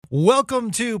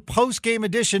Welcome to post-game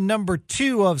edition number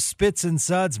 2 of Spits and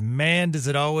Suds. Man, does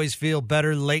it always feel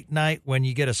better late night when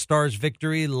you get a Stars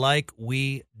victory like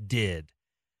we did.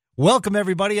 Welcome,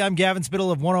 everybody. I'm Gavin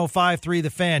Spittle of 105.3 The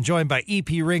Fan, joined by EP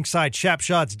Rinkside,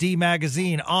 Shapshots, D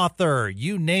Magazine, author,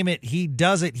 you name it, he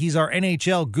does it. He's our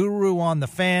NHL guru on The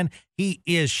Fan. He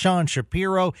is Sean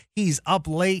Shapiro. He's up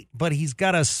late, but he's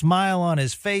got a smile on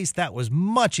his face. That was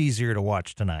much easier to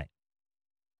watch tonight.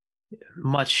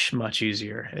 Much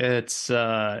easier. It's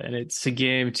a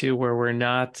game too where we're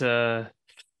not the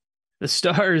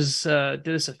Stars did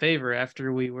us a favor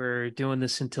after we were doing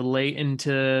this until late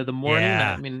into the morning.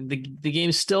 Yeah. I mean, the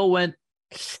game still went.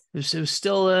 It was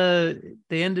still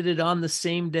they ended it on the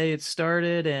same day it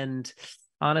started, and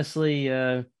honestly,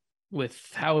 with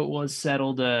how it was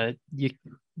settled, you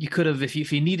could have,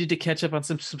 if you needed to catch up on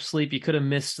some sleep, you could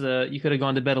have you could have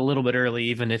gone to bed a little bit early,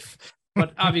 even if.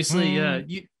 But obviously,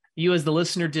 you as the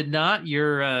listener did not.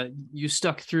 You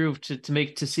stuck through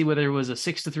to see whether it was a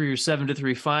 6-3 or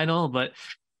 7-3 final. But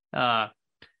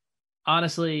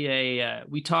honestly,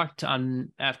 we talked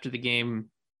on after the game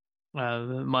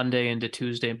Monday into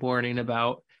Tuesday morning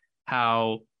about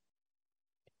how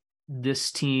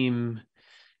this team,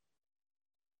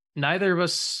 neither of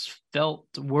us felt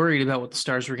worried about what the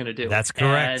Stars were going to do. That's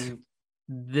correct. And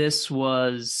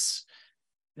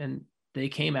and they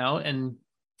came out and.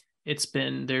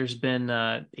 There's been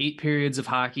 8 periods of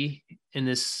hockey in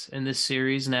this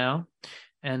series now,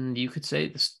 and you could say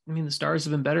the Stars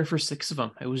have been better for 6 of them.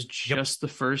 It was just the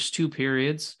first 2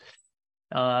 periods,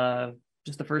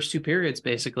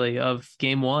 basically of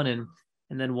game 1, and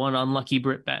then one unlucky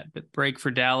break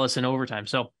for Dallas in overtime.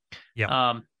 So,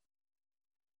 we're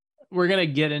gonna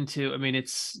get into. I mean,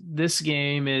 this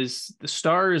game is the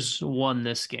Stars won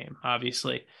this game,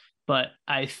 obviously, but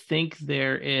I think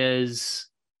there is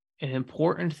an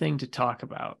important thing to talk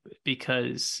about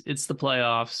because it's the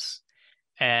playoffs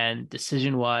and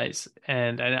decision wise.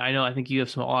 And I think you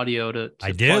have some audio to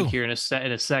plug here in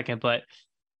a second, but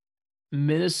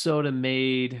Minnesota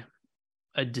made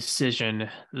a decision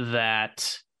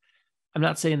that I'm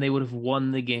not saying they would have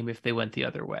won the game if they went the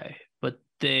other way, but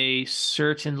they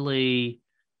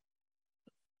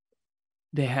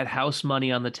had house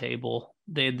money on the table.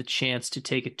 They had the chance to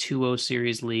take a 2-0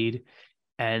 series lead,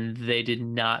 and they did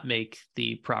not make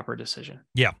the proper decision.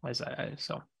 Yeah.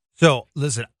 So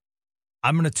listen,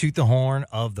 I'm going to toot the horn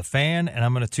of The Fan, and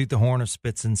I'm going to toot the horn of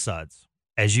Spits and Suds.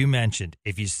 As you mentioned,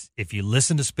 if you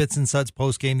listened to Spits and Suds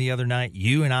postgame the other night,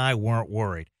 you and I weren't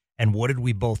worried. And what did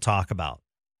we both talk about?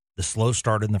 The slow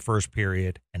start in the first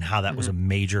period and how that was a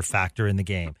major factor in the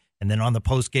game. And then on the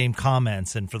postgame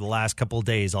comments, and for the last couple of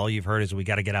days, all you've heard is we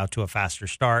got to get out to a faster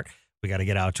start. We got to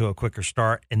get out to a quicker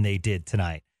start, and they did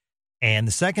tonight. And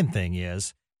the second thing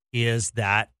is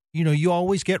that, you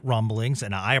always get rumblings,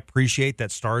 and I appreciate that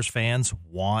Stars fans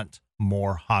want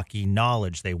more hockey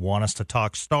knowledge. They want us to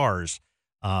talk Stars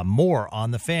more on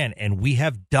The Fan, and we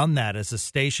have done that as a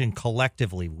station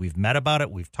collectively. We've met about it.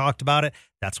 We've talked about it.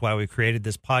 That's why we created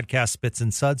this podcast, Spits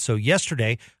and Suds. So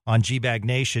yesterday on G-Bag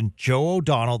Nation, Joe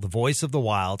O'Donnell, the voice of the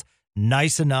Wild,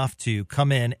 nice enough to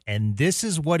come in, and this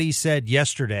is what he said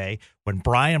yesterday when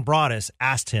Brian Broaddus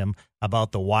asked him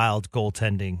about the Wild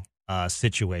goaltending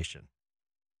situation.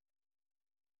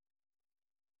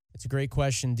 It's a great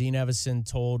question. Dean Evason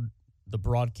told the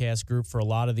broadcast group for a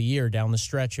lot of the year, down the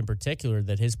stretch in particular,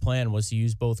 that his plan was to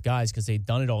use both guys because they'd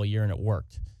done it all year and it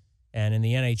worked. And in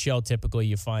the NHL, typically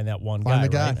you find that one guy,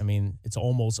 right? I mean, it's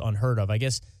almost unheard of. I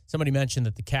guess somebody mentioned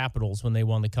that the Capitals, when they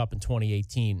won the Cup in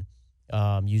 2018,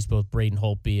 used both Braden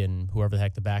Holtby and whoever the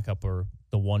heck the backup or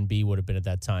the 1B would have been at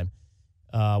that time.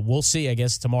 We'll see, I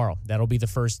guess, tomorrow. That'll be the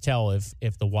first tell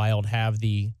if the Wild have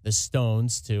the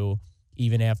stones to,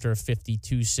 even after a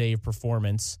 52-save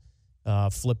performance,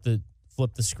 flip the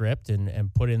script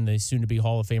and put in the soon-to-be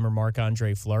Hall of Famer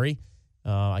Marc-Andre Fleury.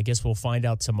 I guess we'll find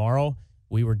out tomorrow.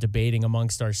 We were debating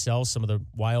amongst ourselves, some of the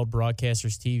Wild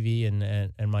broadcasters, TV,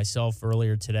 and myself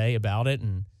earlier today about it,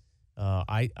 and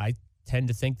I tend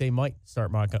to think they might start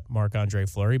Marc-Andre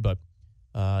Fleury, but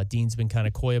Dean's been kind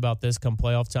of coy about this come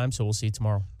playoff time, so we'll see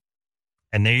tomorrow.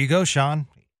 And there you go, Sean.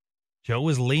 Joe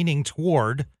was leaning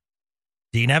toward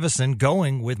Dean Evason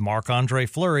going with Marc-Andre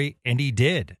Fleury, and he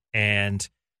did. And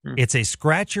it's a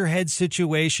scratch-your-head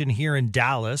situation here in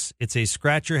Dallas. It's a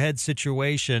scratch-your-head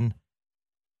situation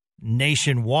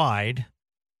nationwide,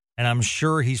 and I'm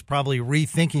sure he's probably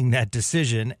rethinking that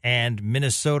decision, and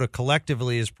Minnesota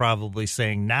collectively is probably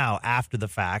saying now, after the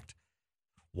fact,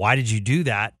 why did you do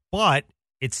that? But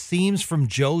it seems from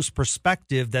Joe's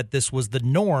perspective that this was the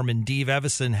norm, and Steve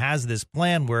Evason has this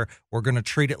plan where we're going to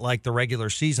treat it like the regular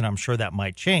season. I'm sure that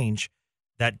might change.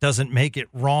 that doesn't make it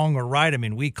wrong or right. I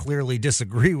mean, we clearly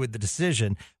disagree with the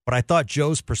decision, but I thought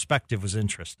Joe's perspective was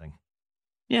interesting.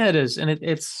 Yeah, it is. And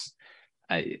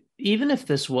even if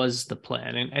this was the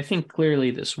plan, and I think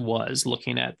clearly this was,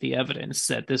 looking at the evidence,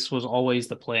 that this was always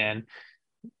the plan,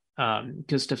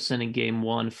 Gustafsson in game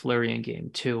 1, Fleury in game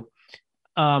 2,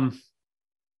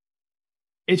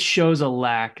 it shows a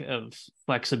lack of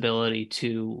flexibility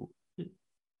to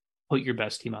put your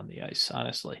best team on the ice,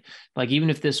 honestly. Like, even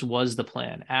if this was the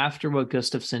plan, after what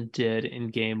Gustafsson did in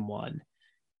game 1,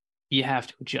 you have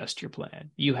to adjust your plan.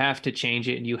 You have to change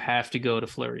it, and you have to go to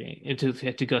Fleury, and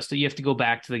to Gustav. You have to go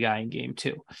back to the guy in game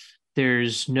 2.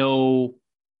 There's no.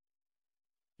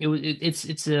 It's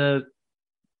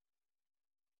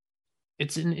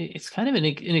kind of an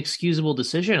inexcusable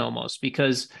decision almost,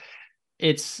 because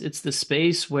it's the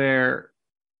space where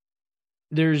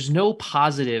there's no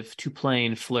positive to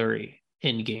playing Fleury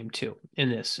in game 2 in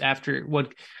this. After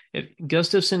if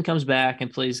Gustafsson comes back and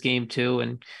plays game 2,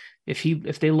 and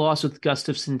if they lost with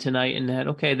Gustafsson tonight and that,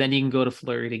 okay, then you can go to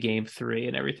Fleury to game 3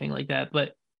 and everything like that.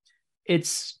 But it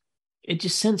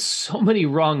just sends so many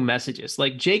wrong messages.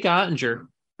 Like Jake Ottinger,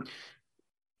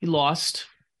 he lost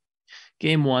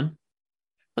game 1,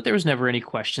 but there was never any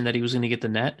question that he was going to get the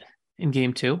net in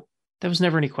game 2. There was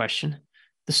never any question.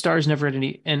 The Stars never had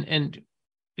any, and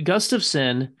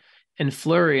Gustafsson and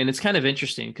Fleury, and it's kind of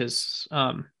interesting because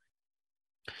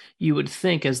you would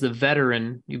think as the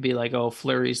veteran, you'd be like, oh,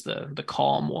 Fleury's the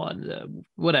calm one, the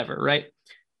whatever, right?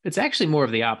 It's actually more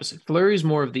of the opposite. Fleury's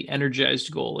more of the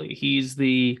energized goalie. He's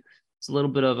a little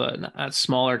bit of a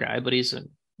smaller guy, but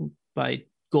by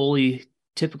goalie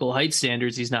typical height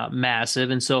standards, he's not massive.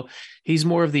 And so he's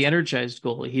more of the energized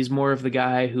goalie. He's more of the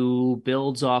guy who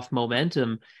builds off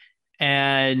momentum.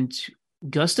 And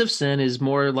Gustafsson is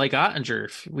more like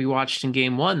Ottinger. We watched in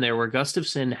game 1 there, where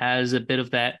Gustafsson has a bit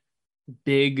of that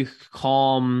big,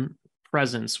 calm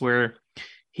presence where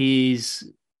he's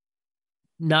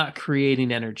not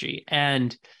creating energy.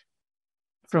 And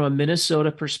from a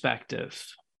Minnesota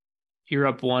perspective, you're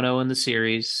up 1-0 in the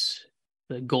series.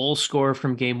 The goal scorer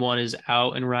from game 1 is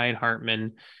out, and Ryan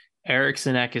Hartman.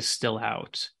 Eriksson Ek is still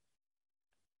out.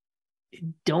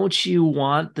 Don't you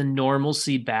want the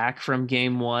normalcy back from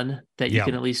game 1 that you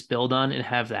can at least build on and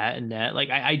have that in net? Like,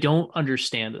 I don't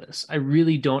understand this. I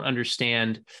really don't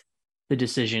understand the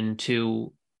decision I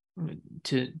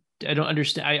don't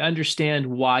understand. I understand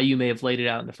why you may have laid it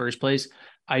out in the first place.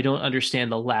 I don't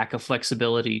understand the lack of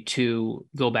flexibility to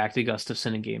go back to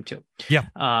Gustafsson in game 2. Yeah.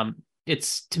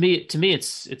 It's to me,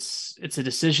 it's a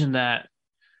decision that,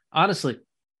 honestly,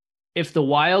 if the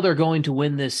Wild are going to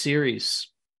win this series,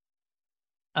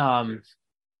 if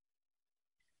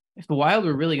the Wild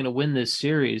were really going to win this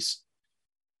series,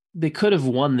 they could have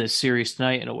won this series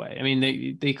tonight in a way. I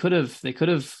mean, they could have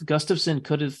Gustafsson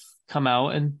could have come out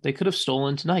and they could have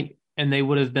stolen tonight, and they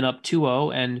would have been up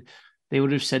 2-0, and they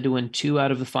would have said to win 2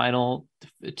 out of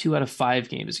 5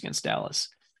 games against Dallas.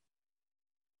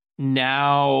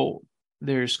 Now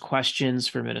there's questions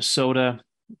for Minnesota,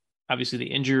 obviously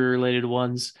the injury-related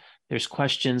ones. There's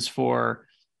questions for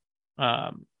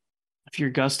if you're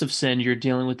Gustafsson, you're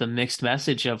dealing with a mixed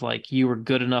message of like, you were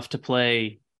good enough to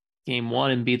play game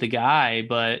 1 and be the guy,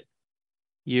 but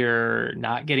you're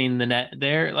not getting the net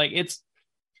there. Like,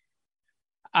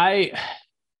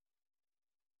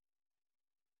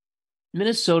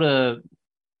 Minnesota,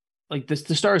 like the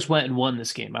Stars went and won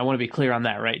this game. I want to be clear on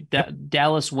that, right?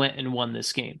 Dallas went and won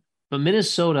this game, but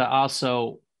Minnesota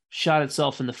also shot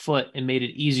itself in the foot and made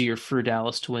it easier for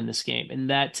Dallas to win this game. And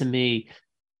that, to me,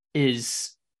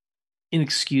 is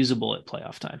inexcusable at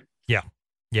playoff time. Yeah.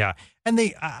 Yeah. And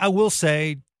I will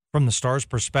say, from the Stars'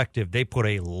 perspective, they put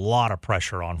a lot of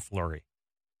pressure on Fleury,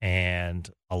 and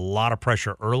a lot of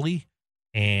pressure early.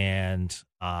 And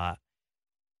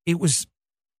it was,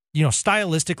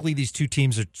 stylistically, these two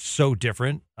teams are so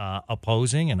different,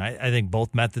 opposing, and I think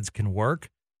both methods can work.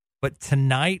 But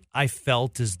tonight, I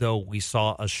felt as though we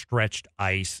saw a stretched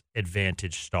ice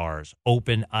advantage Stars,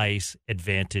 open ice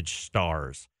advantage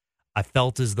Stars. I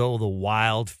felt as though the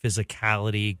Wild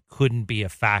physicality couldn't be a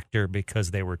factor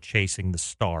because they were chasing the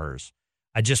Stars.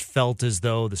 I just felt as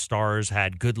though the Stars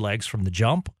had good legs from the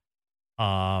jump.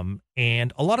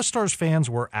 And a lot of Stars fans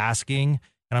were asking,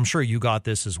 and I'm sure you got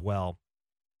this as well.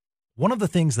 One of the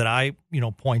things that I,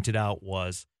 pointed out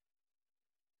was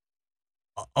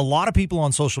a lot of people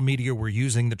on social media were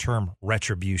using the term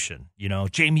retribution.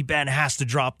 Jamie Benn has to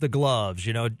drop the gloves,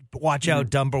 watch out,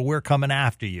 Dumbo, we're coming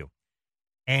after you.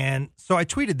 And so I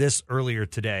tweeted this earlier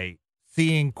today,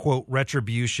 seeing, quote,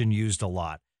 retribution used a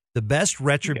lot. The best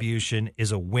retribution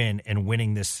is a win, and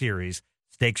winning this series.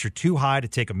 Stakes are too high to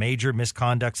take a major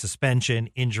misconduct, suspension,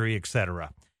 injury,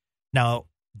 etc. Now,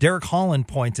 Derek Holland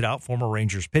pointed out, former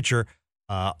Rangers pitcher,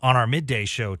 on our midday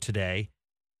show today,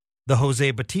 the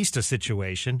Jose Bautista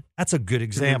situation. That's a good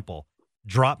example.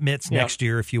 Drop mitts next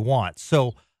year if you want.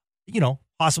 So,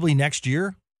 possibly next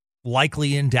year,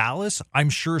 likely in Dallas, I'm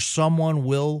sure someone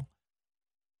will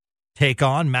take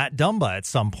on Matt Dumba at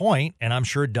some point, and I'm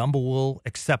sure Dumba will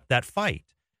accept that fight.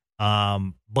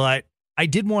 But I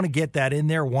did want to get that in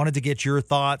there, wanted to get your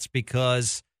thoughts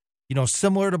because,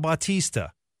 similar to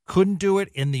Bautista, couldn't do it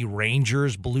in the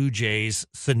Rangers-Blue Jays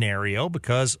scenario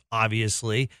because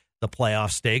obviously the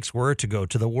playoff stakes were to go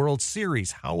to the World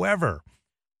Series. However,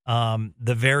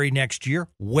 the very next year,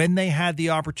 when they had the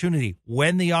opportunity,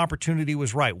 when the opportunity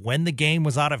was right, when the game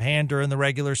was out of hand during the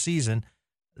regular season,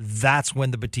 that's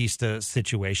when the Bautista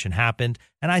situation happened.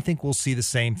 And I think we'll see the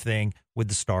same thing with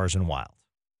the Stars and Wild.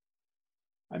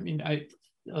 I mean,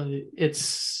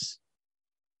 it's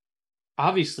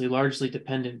obviously largely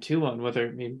dependent too on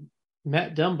whether,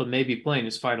 Matt Dumba may be playing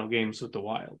his final games with the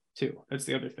Wild too. That's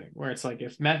the other thing where it's like,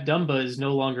 if Matt Dumba is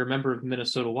no longer a member of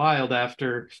Minnesota Wild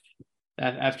after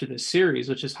this series,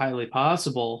 which is highly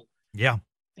possible. Yeah.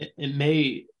 It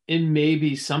may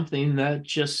be something that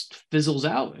just fizzles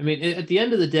out. At the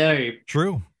end of the day,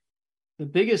 true. The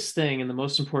biggest thing and the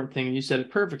most important thing, and you said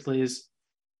it perfectly, is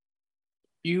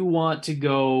you want to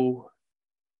go,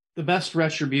 the best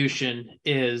retribution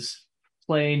is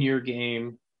playing your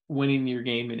game, winning your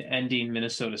game, and ending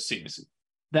Minnesota's season.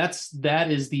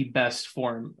 That is the best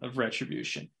form of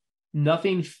retribution.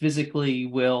 Nothing physically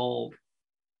will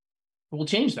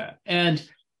change that. And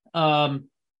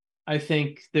I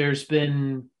think there's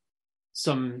been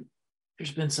some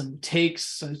takes,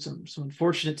 some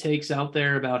unfortunate takes out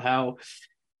there about how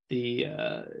the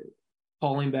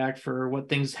falling back for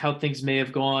how things may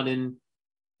have gone in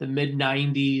the mid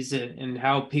 90s and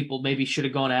how people maybe should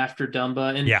have gone after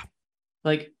Dumba. And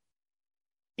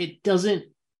it doesn't,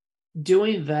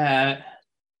 doing that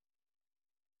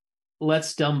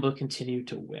lets Dumba continue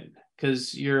to win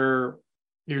because you're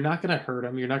not going to hurt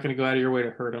him. You're not going to go out of your way to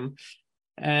hurt him.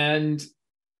 And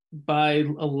by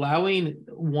allowing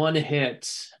one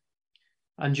hit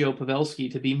on Joe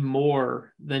Pavelski to be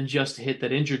more than just a hit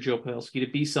that injured Joe Pavelski,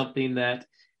 to be something that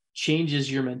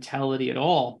changes your mentality at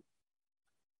all,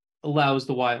 allows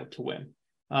the Wild to win.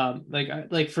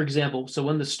 Like for example, so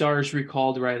when the Stars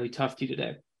recalled Riley Tufte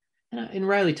today, and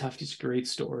Riley Tufte's a great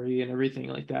story and everything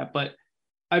like that, but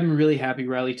I'm really happy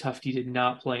Riley Tufte did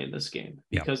not play in this game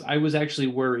because I was actually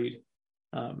worried.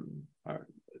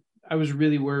 I was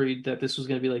really worried that this was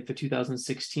going to be like the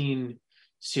 2016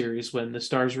 series when the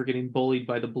Stars were getting bullied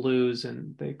by the Blues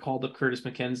and they called up Curtis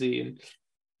McKenzie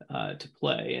to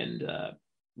play and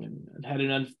had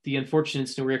the unfortunate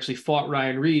incident where he actually fought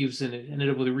Ryan Reeves and it ended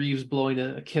up with Reeves blowing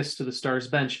a kiss to the Stars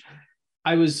bench.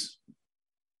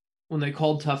 When they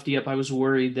called Tufte up, I was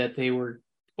worried that they were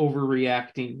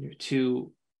overreacting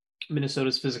to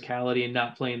Minnesota's physicality and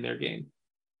not playing their game.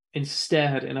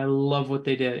 Instead, and I love what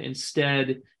they did,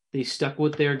 instead they stuck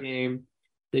with their game.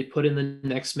 They put in the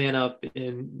next man up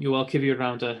in Yoel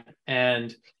Kiviranta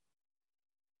and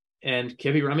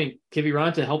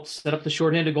Kiviranta helped set up the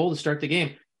shorthanded goal to start the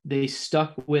game. They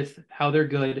stuck with how they're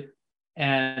good.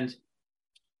 And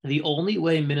the only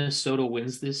way Minnesota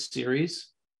wins this series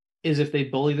is if they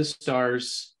bully the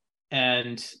Stars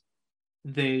and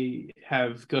they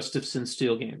have Gustafsson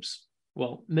steal games.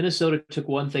 Well, Minnesota took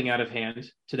one thing out of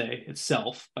hand today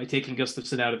itself by taking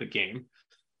Gustafsson out of the game,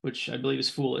 which I believe is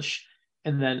foolish.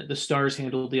 And then the Stars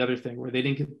handled the other thing where they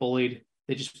didn't get bullied.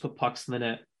 They just put pucks in the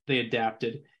net. They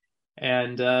adapted.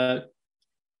 And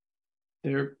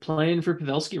they're playing for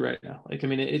Pavelski right now.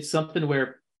 It's something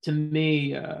where, to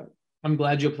me, I'm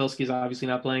glad Joe Pavelski is obviously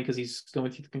not playing because he's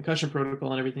going through the concussion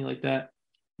protocol and everything like that.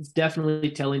 It's definitely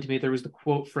telling to me. There was the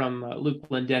quote from Luke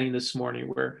Glendening this morning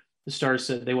where the Stars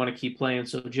said they want to keep playing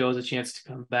so Joe has a chance to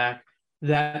come back.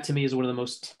 That, to me, is one of the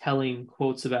most telling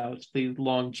quotes about the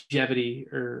longevity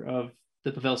of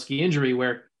the Pavelski injury,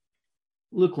 where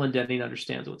Luke Glendening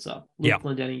understands what's up. Luke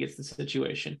Glendening gets the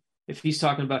situation. If he's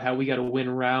talking about how we got to win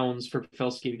rounds for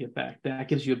Pavelski to get back, that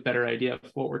gives you a better idea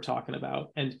of what we're talking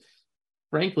about. And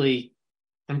frankly,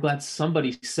 I'm glad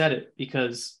somebody said it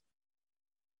because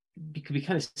it could be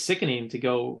kind of sickening to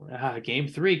go, game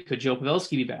 3, could Joe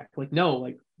Pavelski be back? No,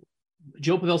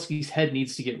 Joe Pavelski's head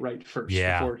needs to get right first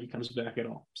before he comes back at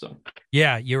all. So,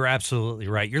 yeah, you're absolutely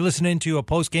right. You're listening to a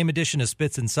post-game edition of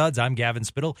Spits and Suds. I'm Gavin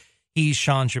Spittle. He's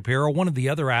Sean Shapiro. One of the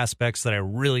other aspects that I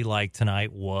really liked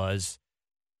tonight was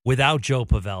without Joe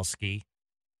Pavelski,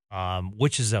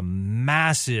 which is a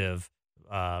massive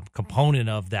component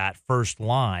of that first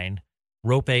line,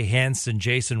 Roope Hintz and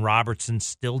Jason Robertson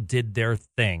still did their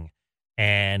thing.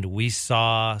 And we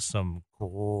saw some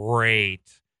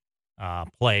great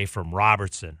play from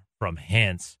Robertson, from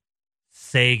Hintz.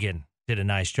 Sagan did a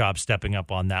nice job stepping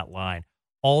up on that line.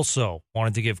 Also,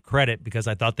 wanted to give credit because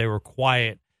I thought they were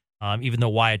quiet, even though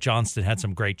Wyatt Johnston had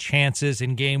some great chances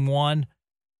in game one.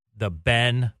 The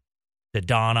Ben, the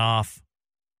Donoff,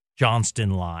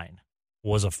 Johnston line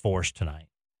was a force tonight.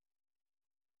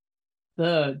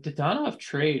 The Donoff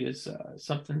trade is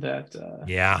something that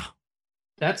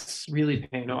that's really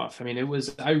paying off. I mean,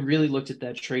 I really looked at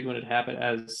that trade when it happened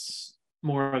as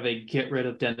more of a get rid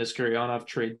of Denis Gurianov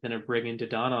trade than a bring in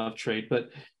Donoff trade, but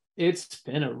it's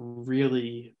been a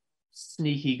really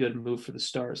sneaky good move for the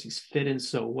Stars. He's fit in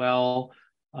so well.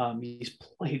 He's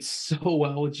played so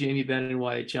well with Jamie Benn and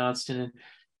Wyatt Johnston, and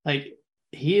like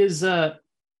he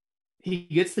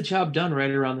gets the job done right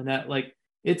around the net. Like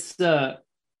it's been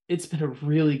a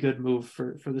really good move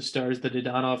for the Stars, the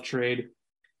Donoff trade.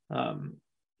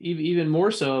 Even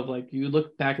more so of like you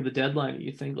look back at the deadline and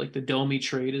you think like the Domi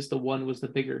trade was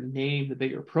the bigger name, the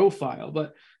bigger profile,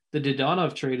 but the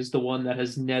Dadonov trade is the one that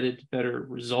has netted better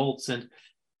results, and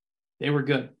they were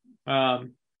good.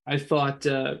 I thought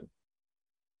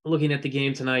looking at the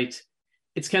game tonight,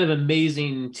 it's kind of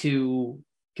amazing to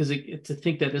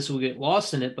think that this will get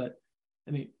lost in it, but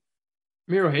I mean,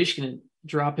 Miro Heiskanen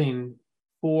dropping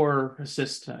 4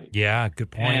 assists tonight. Yeah,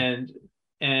 good point.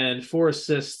 And 4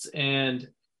 assists and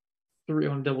 3. I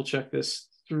want to double check this.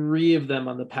 3 of them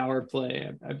on the power play,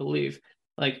 I believe.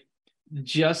 Like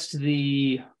just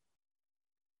the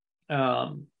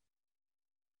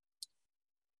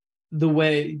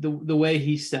way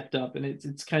he stepped up, and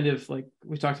it's kind of like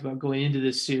we talked about going into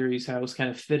this series, how it was kind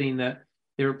of fitting that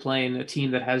they were playing a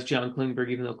team that has John Klingberg,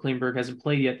 even though Klingberg hasn't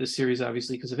played yet this series,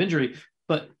 obviously because of injury.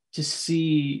 But to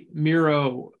see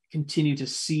Miro continue to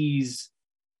seize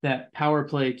that power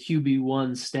play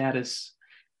QB1 status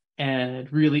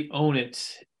and really own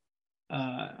it,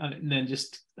 and then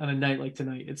just on a night like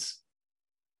tonight,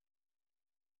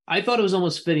 I thought it was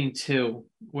almost fitting too,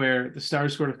 where the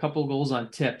Stars scored a couple of goals on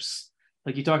tips.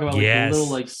 Like you talk about like the little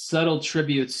like subtle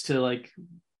tributes to like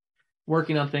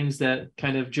working on things that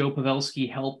kind of Joe Pavelski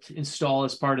helped install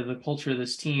as part of the culture of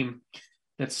this team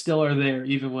that still are there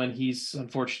even when he's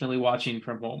unfortunately watching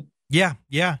from home. Yeah,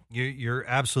 you're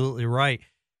absolutely right.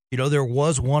 You know, there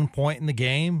was one point in the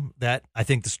game that I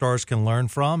think the Stars can learn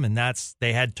from, and that's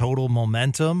they had total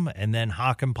momentum, and then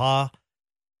Hakanpää,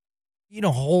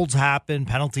 holds happen,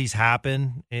 penalties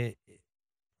happen. It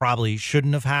probably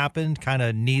shouldn't have happened, kind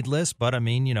of needless, but I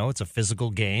mean, it's a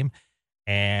physical game.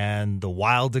 And the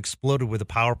Wild exploded with a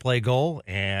power play goal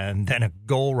and then a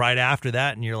goal right after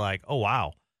that, and you're like, oh,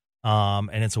 wow.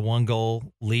 And it's a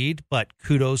 1-goal lead, but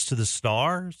kudos to the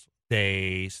Stars.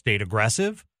 They stayed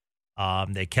aggressive.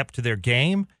 They kept to their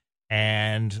game,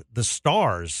 and the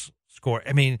Stars scored.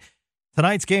 I mean,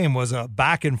 tonight's game was a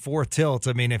back and forth tilt.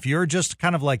 I mean, if you're just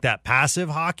kind of like that passive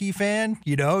hockey fan,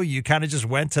 you kind of just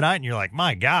went tonight and you're like,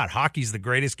 my God, hockey's the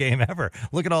greatest game ever.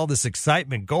 Look at all this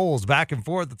excitement, goals back and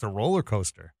forth. It's a roller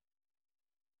coaster.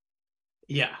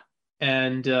 Yeah.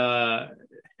 And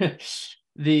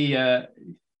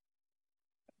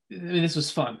this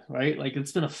was fun, right? Like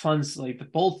it's been a fun, like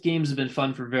both games have been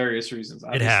fun for various reasons.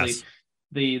 Obviously, it has.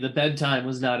 The bedtime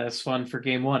was not as fun for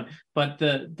game one, but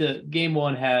the game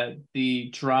one had the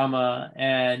drama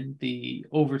and the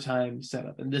overtime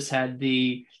setup, and this had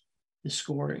the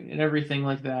scoring and everything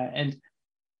like that. And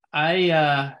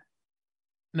I'm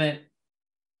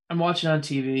watching on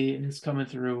TV and it's coming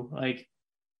through. Like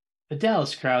the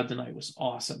Dallas crowd tonight was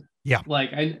awesome. Yeah.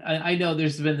 Like I know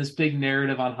there's been this big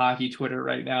narrative on hockey Twitter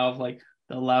right now of like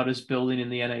the loudest building in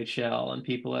the NHL, and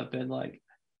people have been like,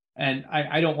 and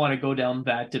I don't want to go down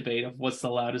that debate of what's the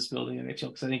loudest building in the NHL,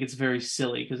 because I think it's very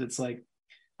silly, because it's like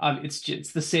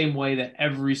it's the same way that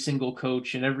every single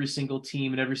coach and every single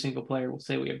team and every single player will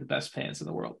say we have the best fans in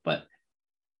the world, but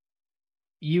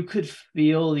you could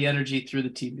feel the energy through the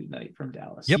team tonight from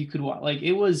Dallas. Yep. You could watch, like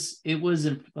it was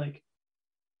like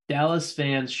Dallas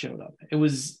fans showed up.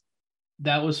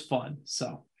 That was fun.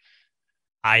 So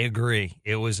I agree.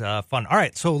 It was fun. All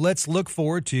right, so let's look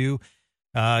forward to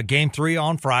Game 3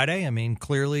 on Friday. I mean,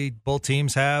 clearly both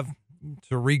teams have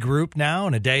to regroup now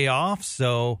and a day off.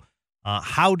 So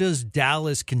how does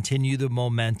Dallas continue the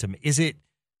momentum? Is it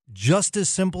just as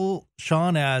simple,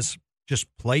 Sean, as just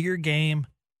play your game,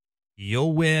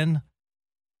 you'll win,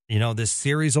 this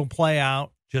series will play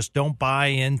out, just don't buy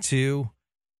into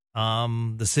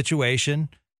the situation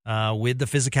with the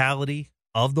physicality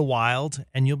of the Wild,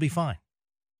 and you'll be fine?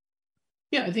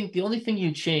 Yeah, I think the only thing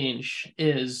you change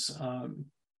is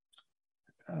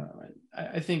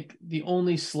I think the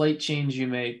only slight change you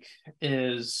make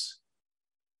is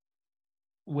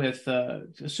with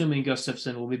assuming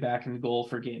Gustafsson will be back in goal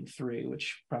for game 3,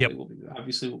 which probably will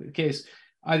be the case.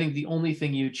 I think the only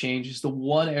thing you change is the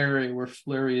one area where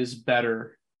Fleury is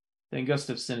better than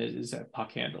Gustafsson is at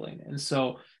puck handling. And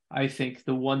so I think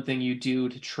the one thing you do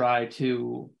to try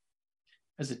to,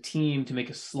 as a team, to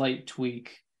make a slight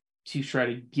tweak to try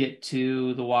to get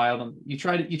to the Wild, you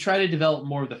try to develop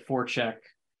more of the forecheck.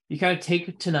 You kind of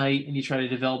take tonight and you try to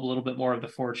develop a little bit more of the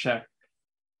forecheck,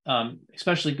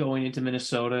 especially going into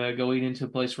Minnesota, going into a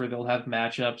place where they'll have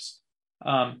matchups.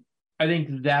 I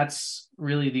think that's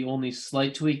really the only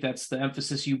slight tweak. That's the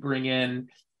emphasis you bring in.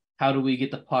 How do we get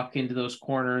the puck into those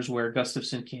corners where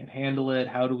Gustafsson can't handle it?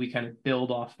 How do we kind of build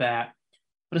off that?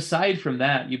 But aside from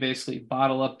that, you basically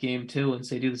bottle up game 2 and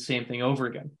say, do the same thing over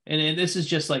again. And this is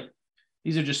just like,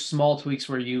 these are just small tweaks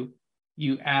where you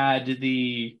add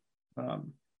the,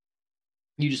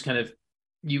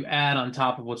 you add on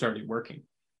top of what's already working.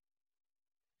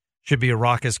 Should be a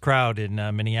raucous crowd in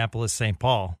Minneapolis, St.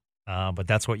 Paul. But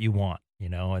that's what you want,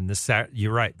 and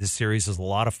you're right. This series is a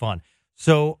lot of fun.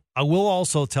 So I will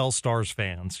also tell Stars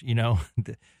fans,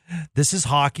 this is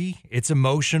hockey. It's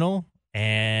emotional,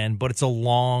 but it's a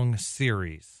long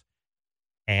series.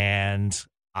 And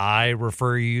I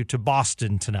refer you to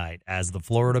Boston tonight as the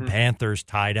Florida Panthers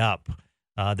tied up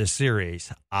the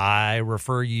series. I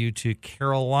refer you to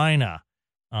Carolina,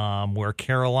 where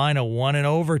Carolina won in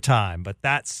overtime, but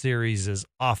that series is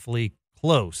awfully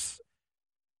close.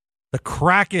 The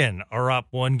Kraken are up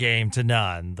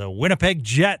 1-0. The Winnipeg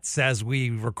Jets, as we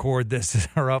record this,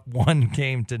 are up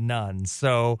 1-0.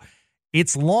 So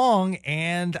it's long.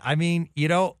 And I mean,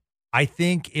 I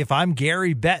think if I'm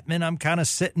Gary Bettman, I'm kind of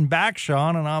sitting back,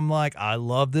 Sean, and I'm like, I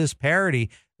love this parity.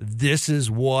 This is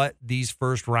what these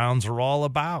first rounds are all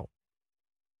about.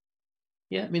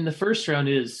 Yeah, I mean, the first round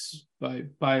is by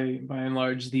and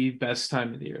large the best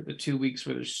time of the year. The 2 weeks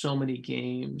where there's so many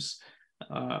games.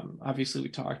 Obviously, we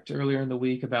talked earlier in the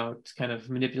week about kind of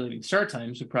manipulating start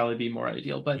times would probably be more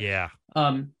ideal. But yeah,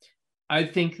 I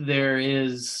think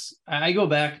I go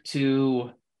back to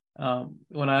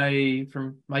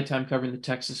from my time covering the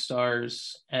Texas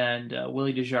Stars and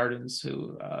Willie Desjardins,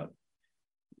 who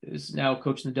is now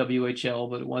coaching the WHL,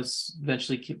 but was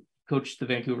eventually coached the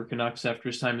Vancouver Canucks after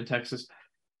his time in Texas.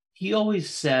 He always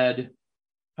said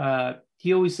the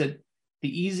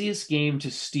easiest game to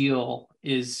steal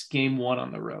is game 1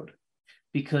 on the road,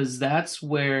 because that's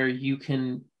where you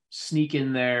can sneak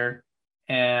in there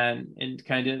and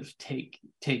kind of take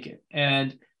it.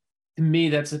 And to me,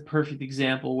 that's a perfect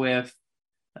example with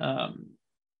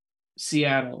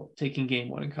Seattle taking game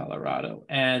 1 in Colorado,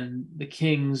 and the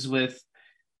Kings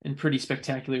in pretty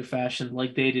spectacular fashion,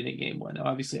 like they did in game 1. Now,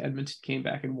 obviously, Edmonton came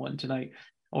back and won tonight,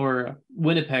 or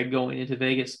Winnipeg going into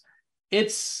Vegas.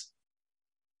 It's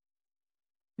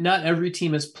not every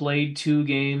team has played 2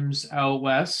 games out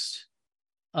west.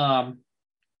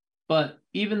 But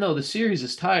even though the series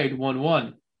is tied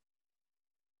 1-1,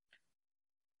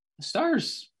 the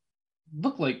Stars have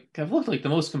looked like the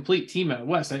most complete team out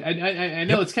west. I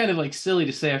know it's kind of like silly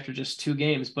to say after just 2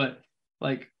 games, but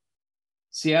like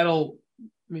Seattle,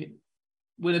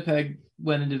 Winnipeg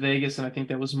went into Vegas, and I think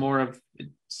that was it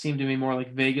seemed to me more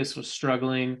like Vegas was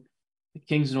struggling. The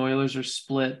Kings and Oilers are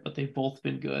split, but they've both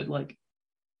been good. Like,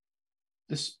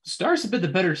 the Stars have been the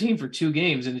better team for 2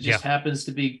 games, and it just happens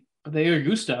to be they are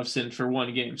Gustafsson for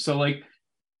 1 game. So, like,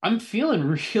 I'm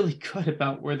feeling really good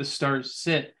about where the Stars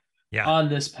sit on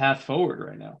this path forward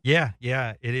right now. Yeah,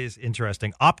 it is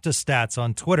interesting. OptaStats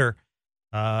on Twitter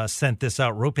sent this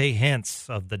out. Roope Hintz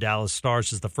of the Dallas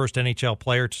Stars is the first NHL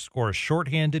player to score a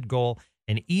shorthanded goal,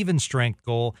 an even strength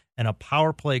goal, and a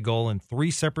power play goal in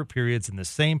 3 separate periods in the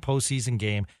same postseason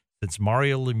game since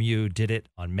Mario Lemieux did it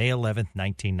on May 11th,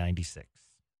 1996.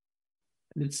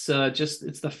 It's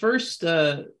the first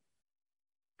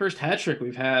hat trick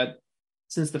we've had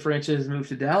since the franchise moved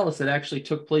to Dallas that actually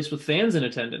took place with fans in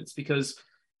attendance, because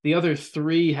the other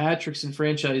 3 hat tricks in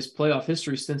franchise playoff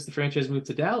history since the franchise moved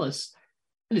to Dallas.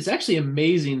 And it's actually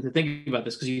amazing to think about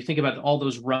this, because you think about all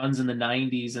those runs in the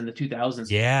 90s and the 2000s.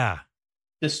 Yeah.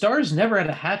 The Stars never had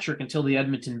a hat trick until the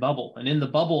Edmonton bubble. And in the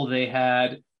bubble, they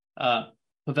had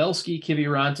Pavelski,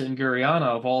 Kiviranta, and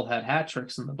Gurianov all had hat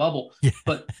tricks in the bubble. Yeah.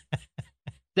 But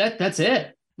that's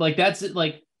it. Like, that's it.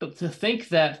 Like, to think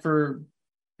that for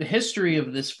the history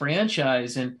of this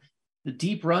franchise and the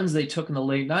deep runs they took in the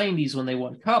late 90s when they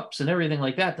won cups and everything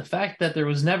like that, the fact that there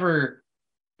was never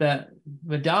that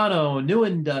Modano,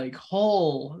 Neuendijk,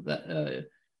 Hull, that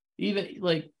even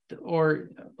like the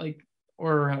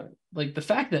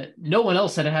fact that no one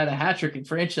else had a hat trick in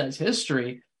franchise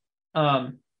history.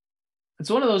 It's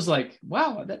one of those like,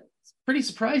 wow, that's pretty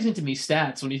surprising to me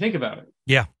stats when you think about it.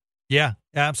 Yeah. Yeah,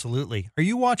 absolutely. Are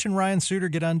you watching Ryan Suter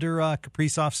get under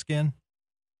Kaprizov's skin?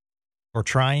 Or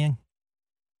trying?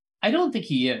 I don't think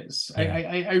he is. Yeah.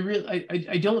 I really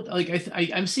don't like.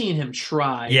 I'm seeing him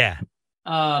try. Yeah.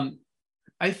 I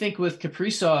think with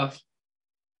Kaprizov,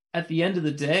 at the end of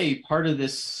the day, part of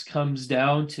this comes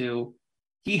down to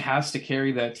he has to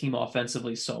carry that team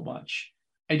offensively so much.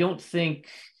 I don't think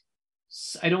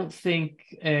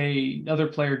another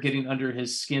player getting under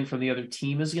his skin from the other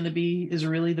team is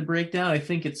really the breakdown. I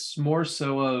think it's more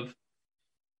so of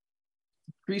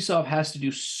Kaprizov has to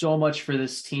do so much for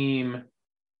this team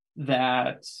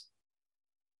that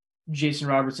Jason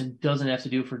Robertson doesn't have to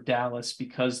do for Dallas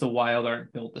because the Wild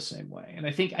aren't built the same way. And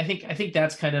I think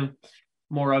that's kind of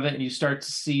more of it. And you start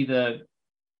to see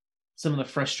some of the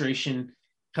frustration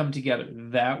come together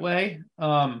that way.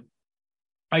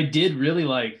 I did really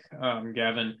like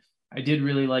Gavin. I did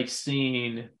really like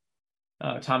seeing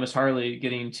Thomas Harley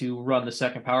getting to run the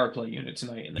second power play unit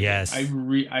tonight. Yes,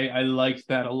 I liked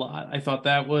that a lot. I thought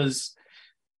that was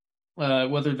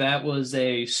whether that was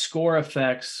a score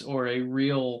effects or a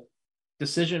real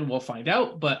decision, we'll find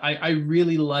out. But I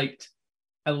really liked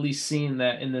at least seeing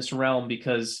that in this realm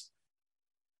because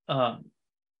I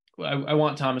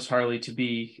want Thomas Harley to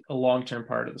be a long-term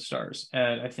part of the Stars,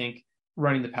 and I think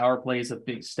running the power play is a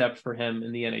big step for him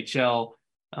in the NHL.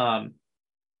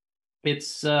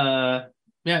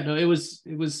 It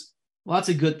was lots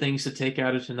of good things to take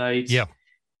out of tonight. Yeah.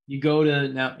 You go to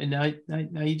now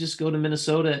you just go to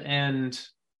Minnesota and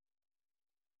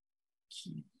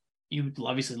you'd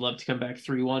obviously love to come back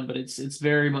 3-1, but it's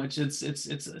very much it's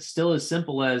still as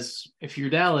simple as if you're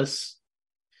Dallas,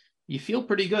 you feel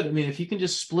pretty good. I mean, if you can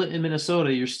just split in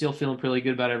Minnesota, you're still feeling pretty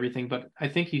good about everything. But I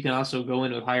think you can also go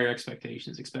in with higher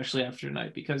expectations, especially after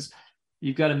tonight, because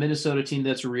you've got a Minnesota team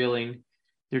that's reeling.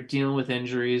 They're dealing with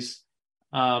injuries.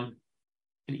 And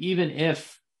even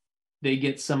if they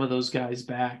get some of those guys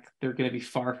back, they're going to be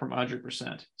far from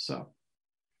 100%. So.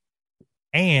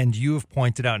 And you have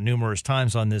pointed out numerous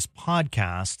times on this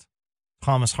podcast,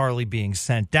 Thomas Harley being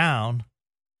sent down,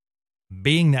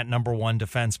 being that number one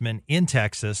defenseman in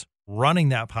Texas, running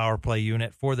that power play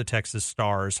unit for the Texas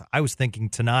Stars. I was thinking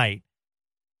tonight,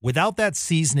 without that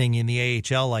seasoning in the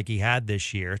AHL like he had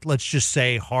this year, let's just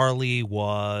say Harley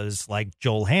was like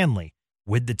Joel Hanley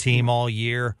with the team all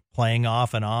year, playing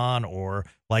off and on, or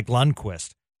like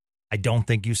Lundqvist. I don't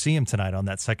think you see him tonight on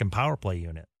that second power play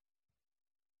unit.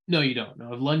 No, you don't.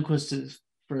 No, if Lundqvist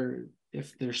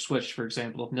if they're switched, for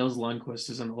example, if Nils Lundqvist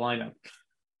is in the lineup,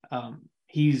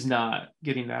 he's not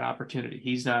getting that opportunity.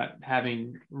 He's not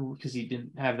having, because he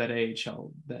didn't have that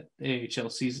AHL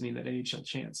seasoning, that AHL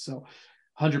chance. So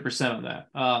 100% on that.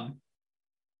 I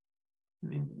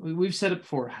mean, we've said it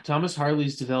before. Thomas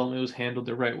Harley's development was handled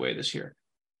the right way this year.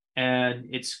 And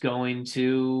it's going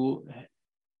to,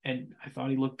 and I thought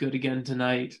he looked good again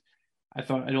tonight. I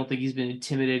don't think he's been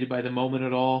intimidated by the moment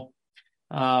at all.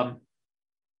 I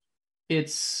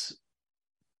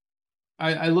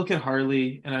look at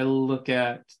Harley and I look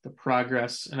at the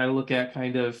progress and I look at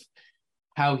kind of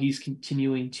how he's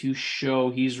continuing to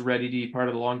show he's ready to be part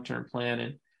of the long-term plan.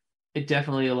 And it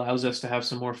definitely allows us to have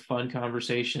some more fun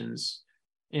conversations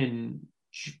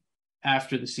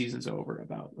after the season's over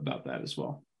about that as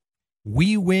well.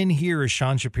 We Win Here is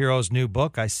Sean Shapiro's new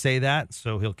book. I say that,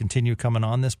 so he'll continue coming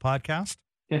on this podcast.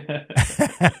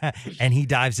 And he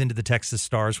dives into the Texas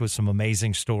Stars with some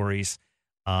amazing stories.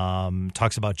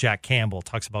 Talks about Jack Campbell,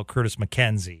 talks about Curtis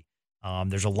McKenzie.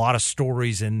 There's a lot of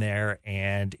stories in there.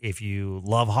 And if you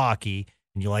love hockey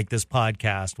and you like this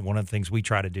podcast, one of the things we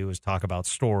try to do is talk about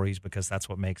stories because that's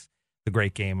what makes the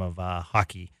great game of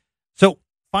hockey. So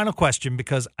final question,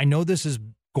 because I know this is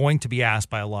going to be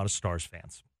asked by a lot of Stars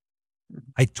fans.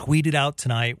 I tweeted out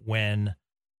tonight when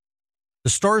the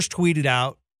Stars tweeted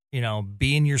out,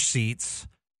 be in your seats,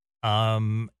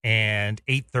 and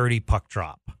 8:30 puck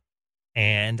drop.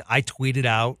 And I tweeted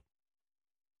out,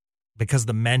 because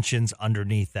the mentions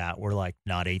underneath that were like,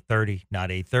 not 8:30, not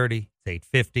 8:30, it's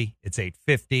 8:50, it's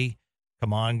 8:50.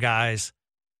 Come on, guys.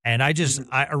 And I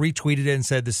retweeted it and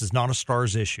said, this is not a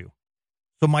Stars issue.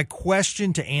 So my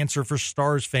question to answer for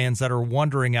Stars fans that are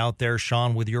wondering out there,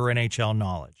 Sean, with your NHL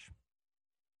knowledge,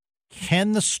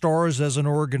 can the Stars as an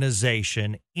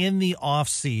organization in the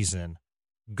offseason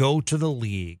go to the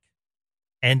league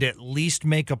and at least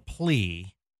make a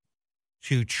plea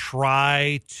to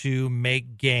try to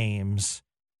make games,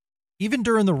 even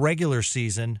during the regular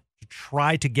season, to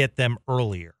try to get them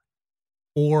earlier?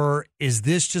 Or is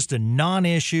this just a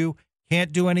non-issue,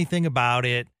 can't do anything about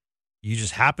it, you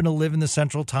just happen to live in the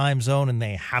Central Time Zone and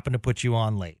they happen to put you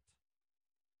on late?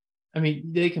 I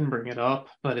mean, they can bring it up,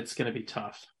 but it's going to be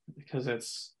tough because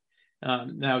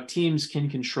Now, teams can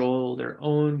control their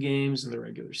own games in the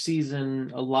regular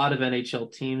season. A lot of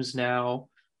NHL teams now,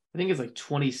 I think it's like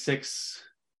 26.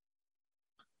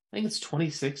 I think it's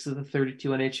 26 of the 32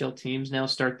 NHL teams now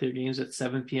start their games at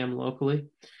 7 p.m. locally.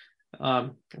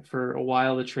 For a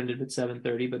while, it trended at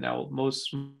 7:30, but now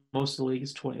most of the league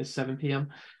is 7 p.m.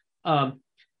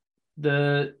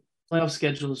 The playoff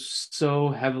schedule is so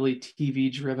heavily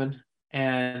TV driven,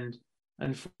 and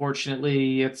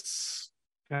unfortunately, that's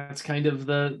kind of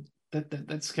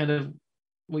that's kind of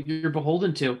what you're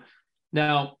beholden to.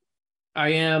 Now, I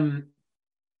am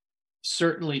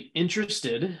certainly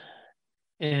interested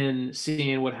in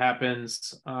seeing what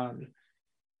happens.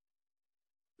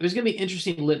 There's going to be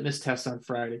interesting litmus tests on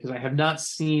Friday because I have not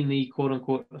seen the quote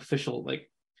unquote official, like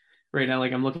right now,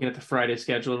 like I'm looking at the Friday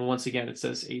schedule, and once again, it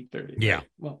says 8:30. Yeah. Right?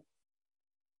 Well,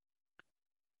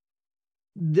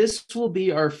 this will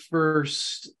be our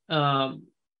first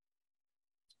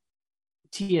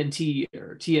TNT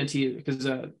because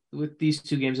with these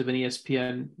two games have been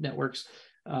ESPN networks.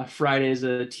 Friday is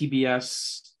a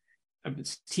TBS.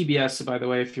 It's TBS, by the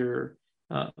way, if you're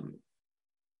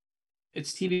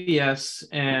it's TBS,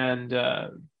 and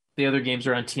the other games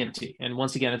are on TNT. And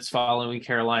once again, it's following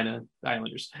Carolina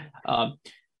Islanders.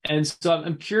 And so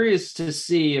I'm curious to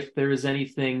see if there is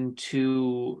anything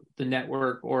to the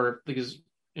network,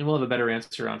 and we'll have a better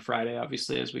answer on Friday,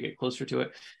 obviously, as we get closer to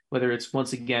it, whether it's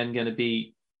once again going to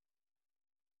be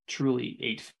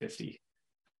truly 8:50.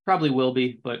 Probably will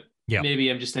be, but maybe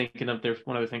I'm just thinking of there's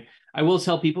one other thing. I will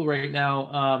tell people right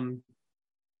now,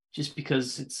 just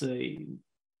because it's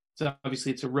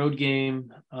obviously a road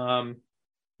game.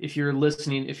 If you're a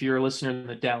listener in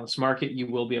the Dallas market, you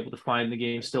will be able to find the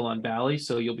game still on Bally,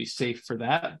 so you'll be safe for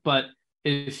that. But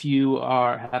if you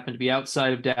happen to be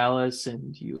outside of Dallas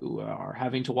and you are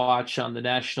having to watch on the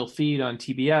national feed on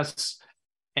TBS,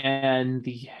 and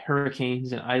the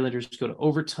Hurricanes and Islanders go to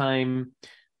overtime,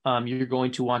 you're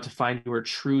going to want to find where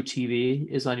True TV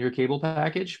is on your cable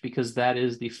package, because that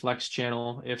is the flex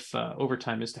channel if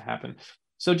overtime is to happen.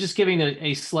 So just giving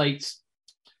a slight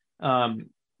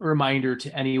reminder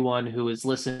to anyone who is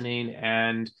listening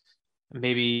and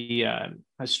maybe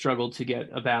has struggled to get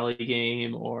a Bally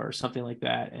game or something like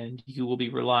that, and you will be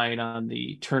relying on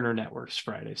the Turner Networks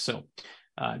Friday. So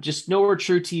just know where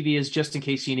True TV is just in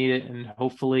case you need it, and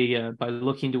hopefully by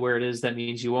looking to where it is, that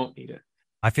means you won't need it.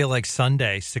 I feel like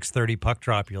Sunday, 6:30 puck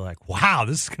drop, you're like, wow,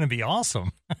 this is going to be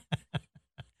awesome.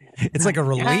 It's like a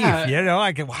relief,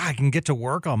 I can get to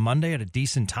work on Monday at a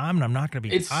decent time, and I'm not going to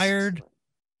be tired.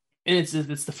 And it's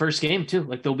the first game too.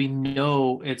 Like there'll be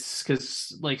it's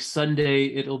because like Sunday,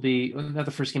 it'll be not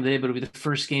the first game of the day, but it'll be the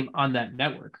first game on that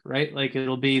network, right? Like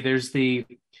there's the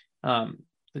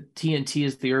TNT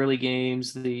is the early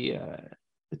games, the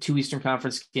two Eastern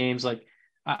Conference games. Like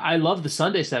I love the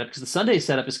Sunday setup, because the Sunday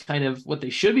setup is kind of what they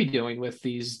should be doing with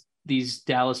these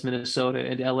Dallas, Minnesota,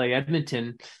 and LA,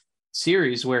 Edmonton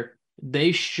series, where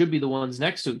they should be the ones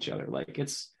next to each other. Like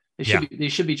they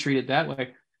should be treated that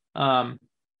way.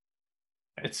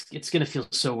 It's going to feel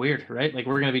so weird, right? Like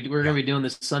we're going to be doing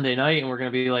this Sunday night, and we're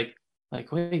going to be like,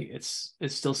 wait, it's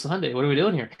still Sunday. What are we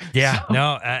doing here? Yeah,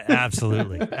 no,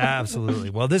 absolutely. Absolutely.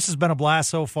 Well, this has been a blast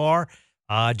so far.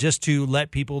 Just to let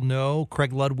people know,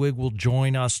 Craig Ludwig will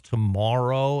join us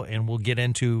tomorrow, and we'll get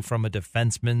into, from a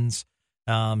defenseman's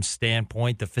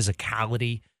standpoint, the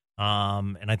physicality.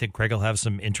 And I think Craig will have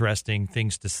some interesting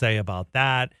things to say about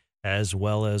that, as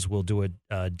well as we'll do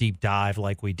a deep dive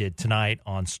like we did tonight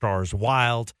on Stars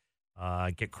Wild,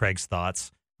 get Craig's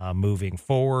thoughts moving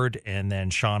forward. And then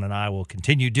Sean and I will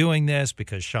continue doing this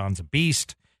because Sean's a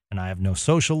beast and I have no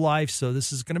social life. So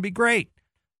this is going to be great.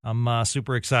 I'm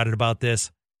super excited about this.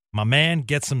 My man,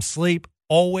 get some sleep.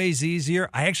 Always easier.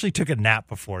 I actually took a nap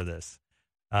before this.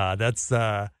 I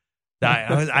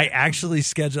actually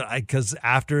scheduled, because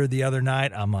after the other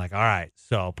night, I'm like, all right,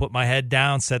 so put my head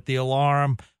down, set the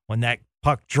alarm. When that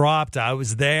puck dropped, I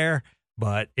was there,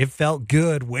 but it felt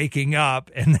good waking up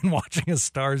and then watching a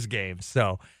Stars game.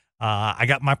 So I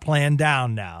got my plan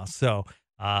down now. So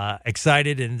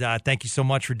excited, and thank you so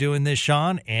much for doing this,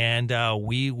 Sean. And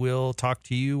we will talk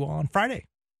to you on Friday.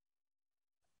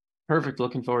 Perfect.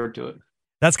 Looking forward to it.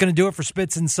 That's going to do it for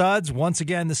Spits and Suds. Once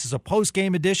again, this is a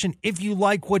post-game edition. If you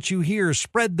like what you hear,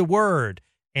 spread the word.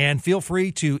 And feel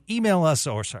free to email us,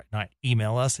 not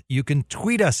email us. You can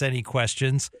tweet us any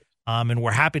questions, and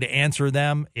we're happy to answer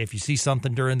them. If you see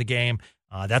something during the game,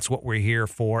 that's what we're here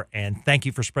for. And thank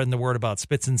you for spreading the word about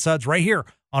Spits and Suds right here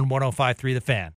on 105.3 The Fan.